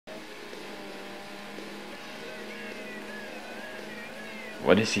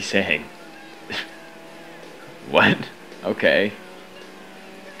What is he saying? What? Okay.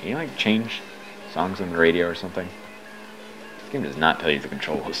 Can you, like, change songs on the radio or something? This game does not tell you the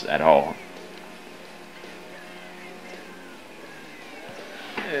controls at all.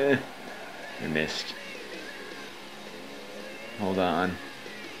 I missed. Hold on.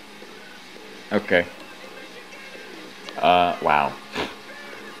 Okay. Wow.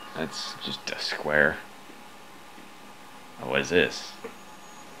 That's just a square. Oh, what is this?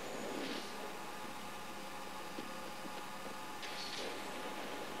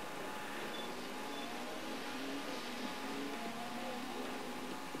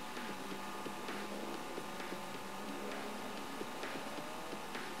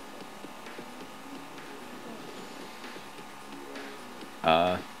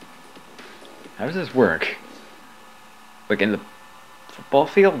 How does this work? Like in the football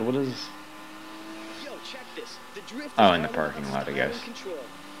field? What is... Yo, check this. The drift oh, in the parking lot, I guess.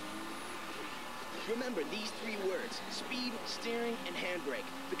 Remember these three words: speed, steering, and handbrake,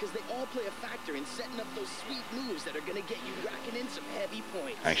 because they all play a factor in setting up those sweet moves that are gonna get you racking in some heavy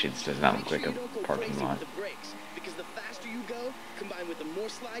points. Actually, this does not look like a parking lot. The brakes, because the faster you go, combined with the more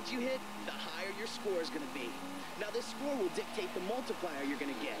slides you hit, the higher your score is gonna be. Now this score will dictate the multiplier you're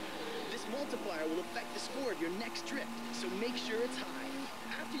gonna get. This multiplier will affect the score of your next drift, so make sure it's high.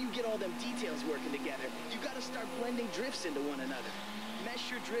 After you get all them details working together, you gotta start blending drifts into one another.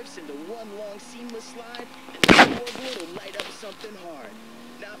 Mesh your drifts into one long seamless slide, and the scoreboard will light up something hard.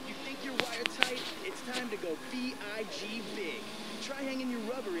 Now if you think you're watertight, it's time to go B-I-G big. Try hanging your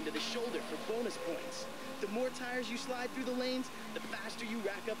rubber into the shoulder for bonus points. The more tires you slide through the lanes, the faster you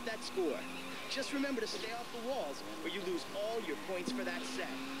rack up that score. Just remember to stay off the walls, or you lose all your points for that set.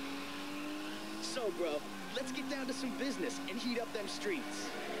 So, bro, let's get down to some business and heat up them streets.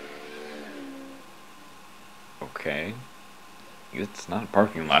 Okay. It's not a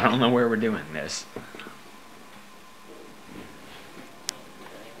parking lot. I don't know where we're doing this.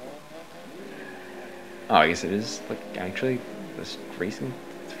 Oh, I guess it is, like, actually this racing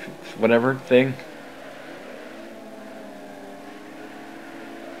whatever thing.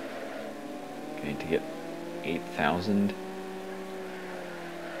 Okay, to get 8,000.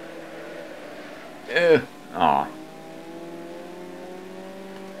 Aw.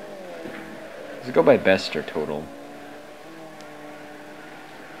 Does it go by best or total?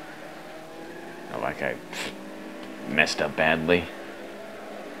 Oh, like I messed up badly.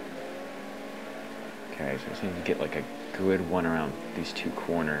 Okay, so I just need to get like a good one around these two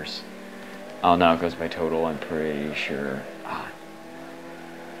corners. Oh no, it goes by total, I'm pretty sure.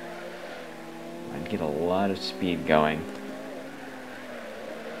 I'd get a lot of speed going.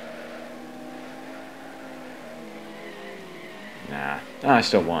 Nah. Oh, I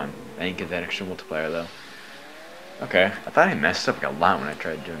still won. I didn't get that extra multiplier though. Okay, I thought I messed up like a lot when I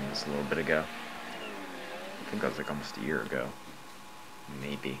tried doing this a little bit ago. I think that was like almost a year ago.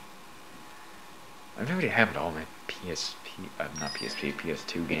 Maybe. I've already have all my PSP, not PSP,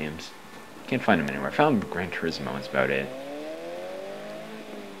 PS2 games. Can't find them anywhere. I found Gran Turismo, that's about it.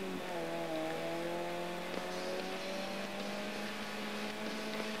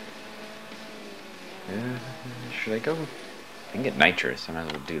 Should I go? I can get nitrous, I might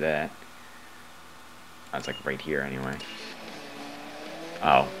as well do that. That's like right here anyway.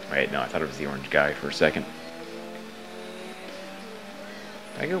 Oh, wait, no, I thought it was the orange guy for a second.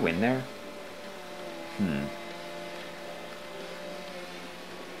 Did I go in there?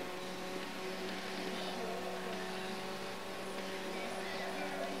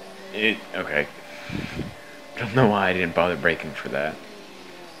 Okay. Don't know why I didn't bother braking for that.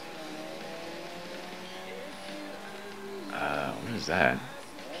 What is that?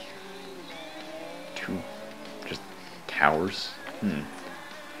 Two, just towers?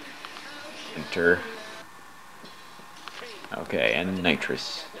 Enter. Okay, and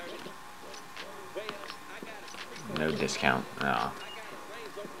nitrous. No discount. Oh.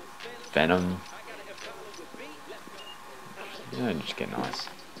 Venom. Yeah, just getting lost.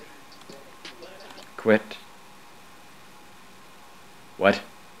 Quit. What?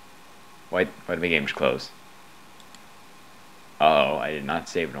 Why did my game just close? Oh, I did not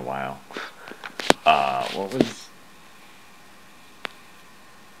save in a while. What was...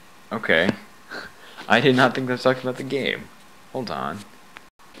 Okay. I did not think I was talking about the game. Hold on.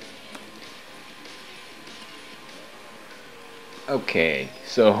 Okay,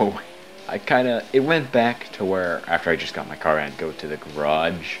 so it went back to where after I just got my car I'd go to the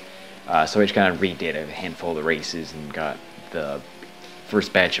garage. So I just kind of redid a handful of the races and got the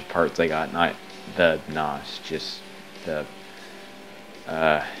first batch of parts I got, not the NOS, just the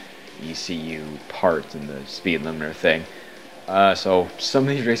ECU parts and the speed limiter thing. So some of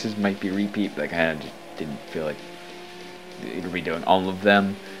these races might be repeat, but I kind of just didn't feel like redoing all of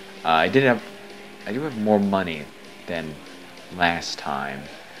them. I do have more money than last time.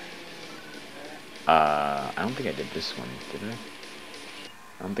 I don't think I did this one, did I?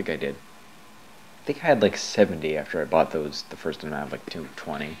 I don't think I did. I think I had like 70 after I bought those the first time. I had like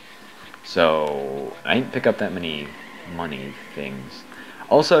 220. So I didn't pick up that many money things.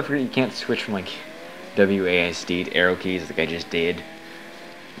 Also, I forget you can't switch from like WASD to arrow keys like I just did,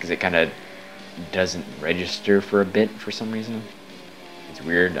 because it kind of doesn't register for a bit for some reason. It's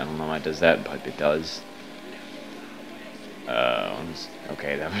weird. I don't know why it does that, but it does.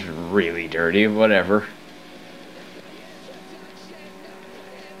 Okay, that was really dirty. Whatever.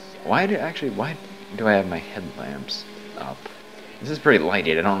 Why do I have my headlamps up? This is pretty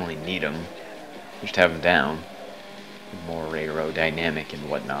lighted. I don't really need them. Just have them down. More aerodynamic and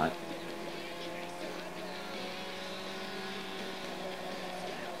whatnot.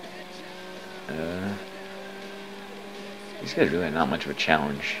 These guys really not much of a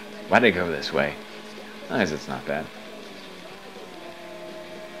challenge. Why did I go this way? I guess it's not bad.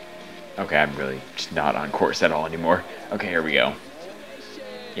 Okay, I'm really just not on course at all anymore. Okay, here we go.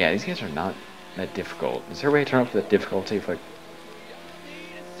 Yeah, these guys are not that difficult. Is there a way to turn up the difficulty if, like...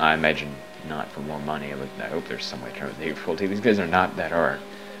 I imagine not for more money, but I hope there's some way to turn up the difficulty. These guys are not that hard.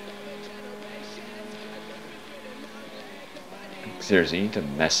 Seriously, you need to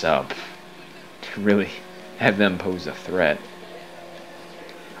mess up to really have them pose a threat.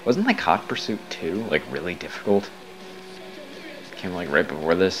 Wasn't like Hot Pursuit 2 like really difficult? Came like right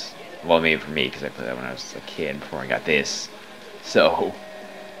before this. Well, maybe for me because I played that when I was a kid before I got this. So,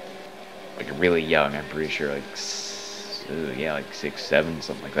 like really young, I'm pretty sure like yeah, like 6, 7,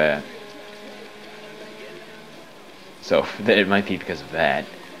 something like that. So it might be because of that,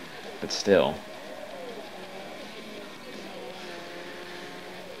 but still.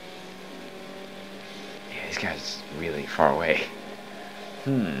 Yeah, these guys really far away.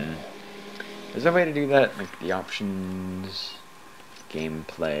 Is there a way to do that? Like the options,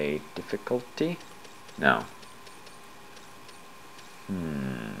 gameplay, difficulty? No.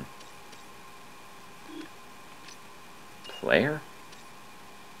 Player?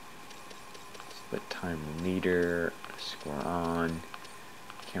 Split time leader, score on,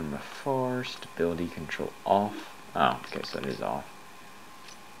 camera 4, stability control off. Oh, okay, so that is off.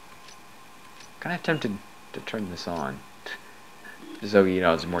 Kind of tempted to turn this on. So, you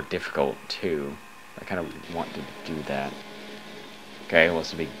know, it's more difficult too. I kind of want to do that. Okay, well,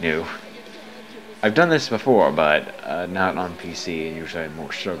 this will be new. I've done this before, but not on PC, and usually I'm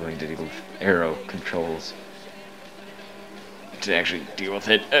more struggling to deal with arrow controls. To actually deal with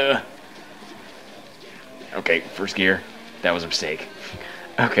it. Okay, first gear. That was a mistake.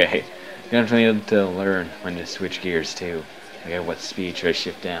 Okay, you're gonna have to learn when to switch gears too. Like at what speed should I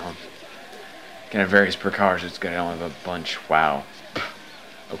shift down? Kind of varies per car, so it's gonna only have a bunch. Wow.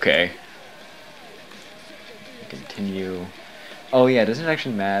 Okay. Continue. Oh yeah, doesn't it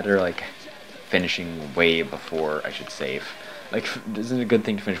actually matter like finishing way before I should save? Like, isn't it a good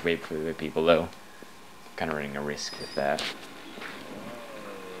thing to finish way before the people though? Kind of running a risk with that.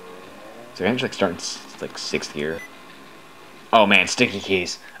 So I'm like starting like 6th gear. Oh man, sticky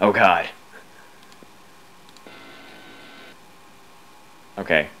keys. Oh god.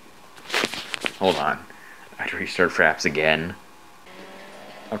 Okay. Hold on. I have to restart fraps again.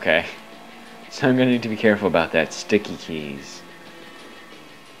 Okay. So I'm gonna need to be careful about that. Sticky keys.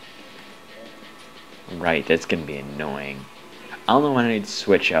 Right, that's gonna be annoying. I don't know when I need to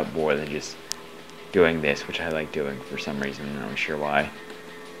switch up more than just doing this, which I like doing for some reason. I'm not really sure why.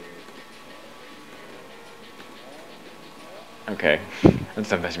 Okay. Let's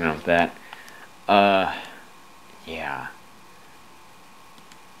stop messing around with that. Yeah.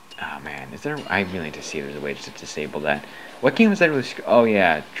 Oh man, is there... I really need to see if there's a way to disable that. What game was that really... Oh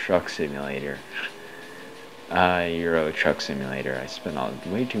yeah, Truck Simulator. Euro Truck Simulator. I spent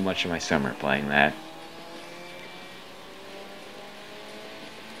way too much of my summer playing that.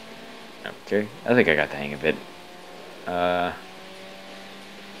 Okay, I think I got the hang of it.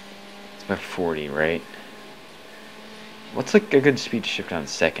 It's about 40, right? What's like a good speed shift on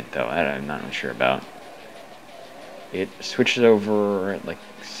second, though? I'm not really sure about. It switches over at like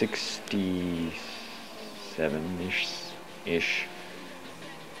 67-ish.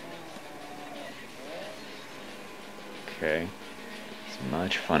 Okay. It's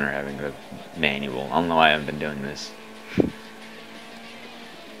much funner having the manual. I don't know why I haven't been doing this.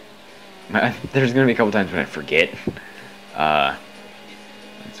 There's gonna be a couple times when I forget.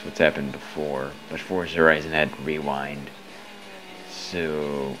 That's what's happened before. But Forza Horizon had rewind.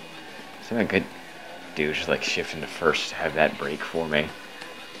 So I could do, just like shift into first to have that break for me.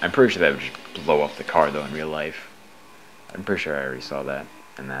 I'm pretty sure that would just blow up the car though in real life. I'm pretty sure I already saw that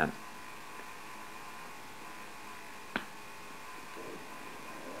in that.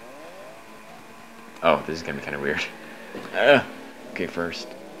 Oh, this is gonna be kind of weird. Okay, first.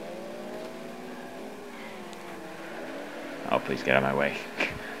 Oh, please get out of my way.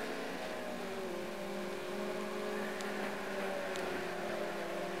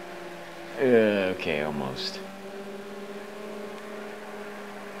 Okay, almost.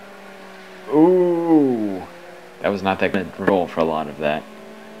 Ooh, that was not that good roll for a lot of that.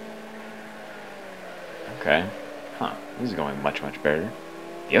 Okay, huh? This is going much better.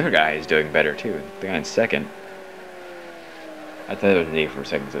 The other guy is doing better too. The guy in second. I thought it was me for a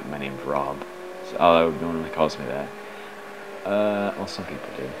second that my name's Rob. So, although no one really calls me that. Well, some people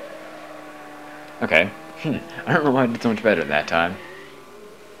do. Okay. I don't know why I did so much better that time.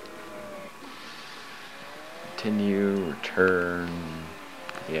 Continue, return.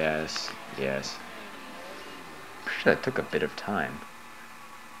 Yes, yes. Pretty sure that took a bit of time.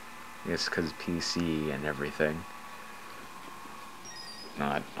 I guess because PC and everything.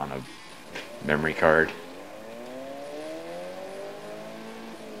 Not on a memory card.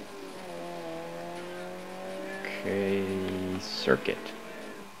 Okay, circuit.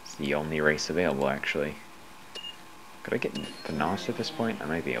 It's the only race available, actually. Could I get the NOS at this point? I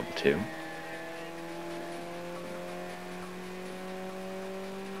might be able to.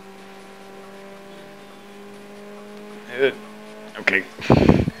 Okay.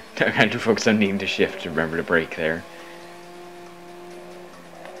 I had to focus on needing to shift to remember to brake there.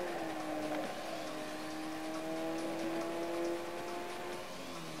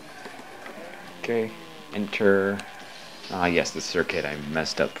 Okay, enter. Ah, yes, the circuit I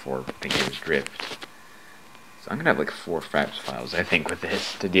messed up for thinking it was drift. So I'm gonna have like 4 fraps files, I think, with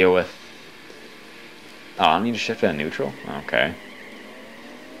this to deal with. Oh, I need to shift on neutral? Okay.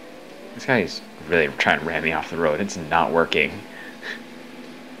 This guy's really trying to ram me off the road. It's not working.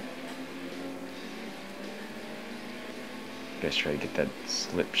 You guys try to get that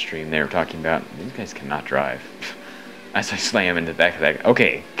slipstream they were talking about. These guys cannot drive. As I slam into the back of that.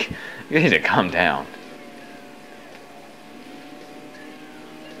 Okay, you need to calm down.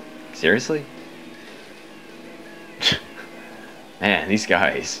 Seriously? Man, these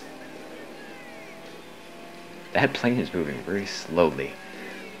guys. That plane is moving very slowly.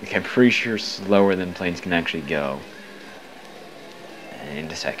 Like, I'm pretty sure slower than planes can actually go.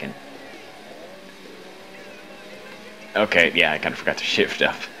 And a second. Okay, yeah, I kind of forgot to shift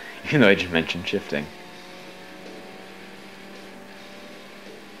up. Even though I just mentioned shifting.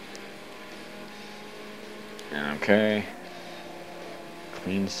 Okay.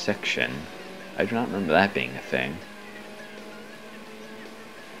 Clean section. I do not remember that being a thing.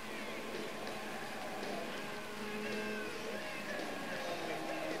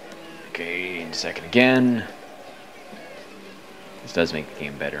 Okay, in a second again. This does make the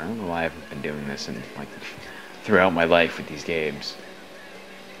game better. I don't know why I haven't been doing this in, like, throughout my life with these games.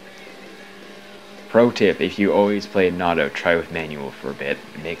 Pro tip, if you always play in auto, try with manual for a bit.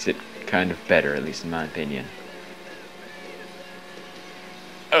 It makes it kind of better, at least in my opinion.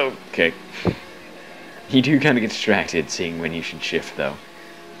 Okay. You do kind of get distracted seeing when you should shift, though.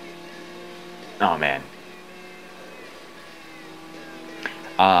 Oh, man.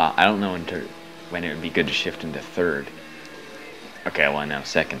 I don't know when it would be good to shift into third. Okay, well, I know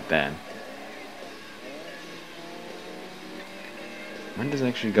second then. When does it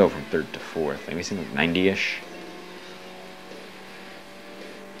actually go from third to fourth? Maybe something like 90-ish?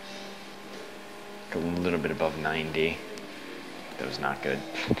 A little bit above 90. That was not good.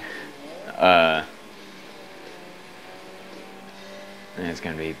 And it's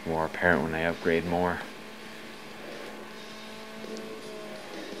gonna be more apparent when I upgrade more.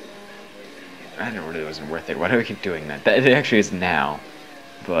 I don't know, really wasn't worth it. Why do I keep doing that? That it actually is now,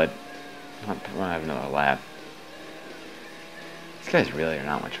 but I want to have another lap. These guys really are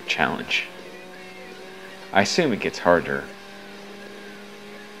not much of a challenge. I assume it gets harder.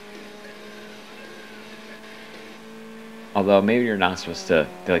 Although maybe you're not supposed to.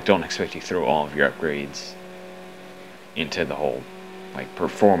 They like don't expect you to throw all of your upgrades into the whole like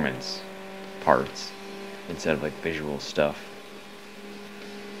performance parts instead of like visual stuff.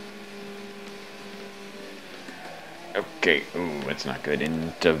 Okay, ooh, that's not good.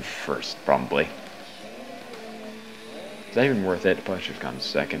 Into first, probably. Is that even worth it? Probably should have gone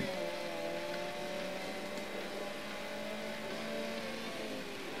second.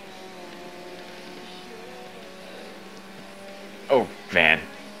 Oh, man.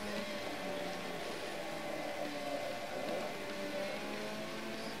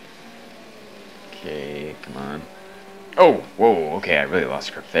 Okay, come on. Oh, whoa, okay, I really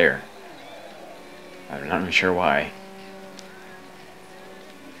lost grip there. I'm not even sure why.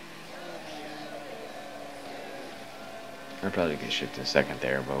 I probably could shift a second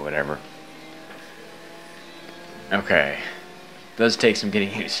there, but whatever. Okay. Does take some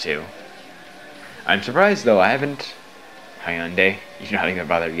getting used to. I'm surprised though, I haven't... Hyundai? You're not even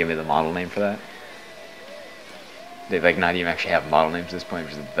bother to give me the model name for that? They like not even actually have model names at this point,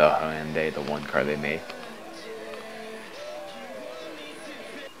 just the Hyundai, the one car they make.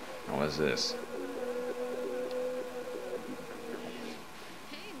 What was this?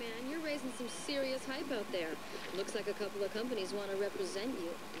 Hey man, you're raising some serious hype out there. Looks like a couple of companies want to represent you.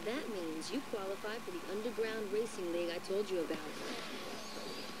 That means you qualify for the underground racing league I told you about.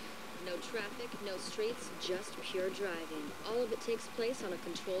 No traffic, no streets, just pure driving. All of it takes place on a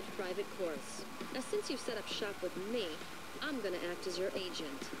controlled private course. Now since you've set up shop with me, I'm gonna act as your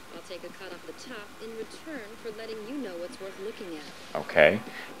agent. I'll take a cut off the top in return for letting you know what's worth looking at. Okay.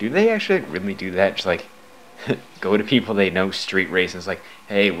 Do they actually really do that? Just like go to people they know street races like,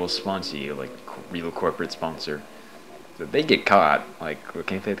 hey, we'll sponsor you, like real corporate sponsor. So they get caught, like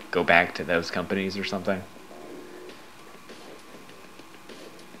can't they go back to those companies or something?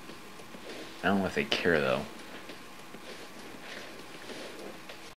 I don't know if they care though.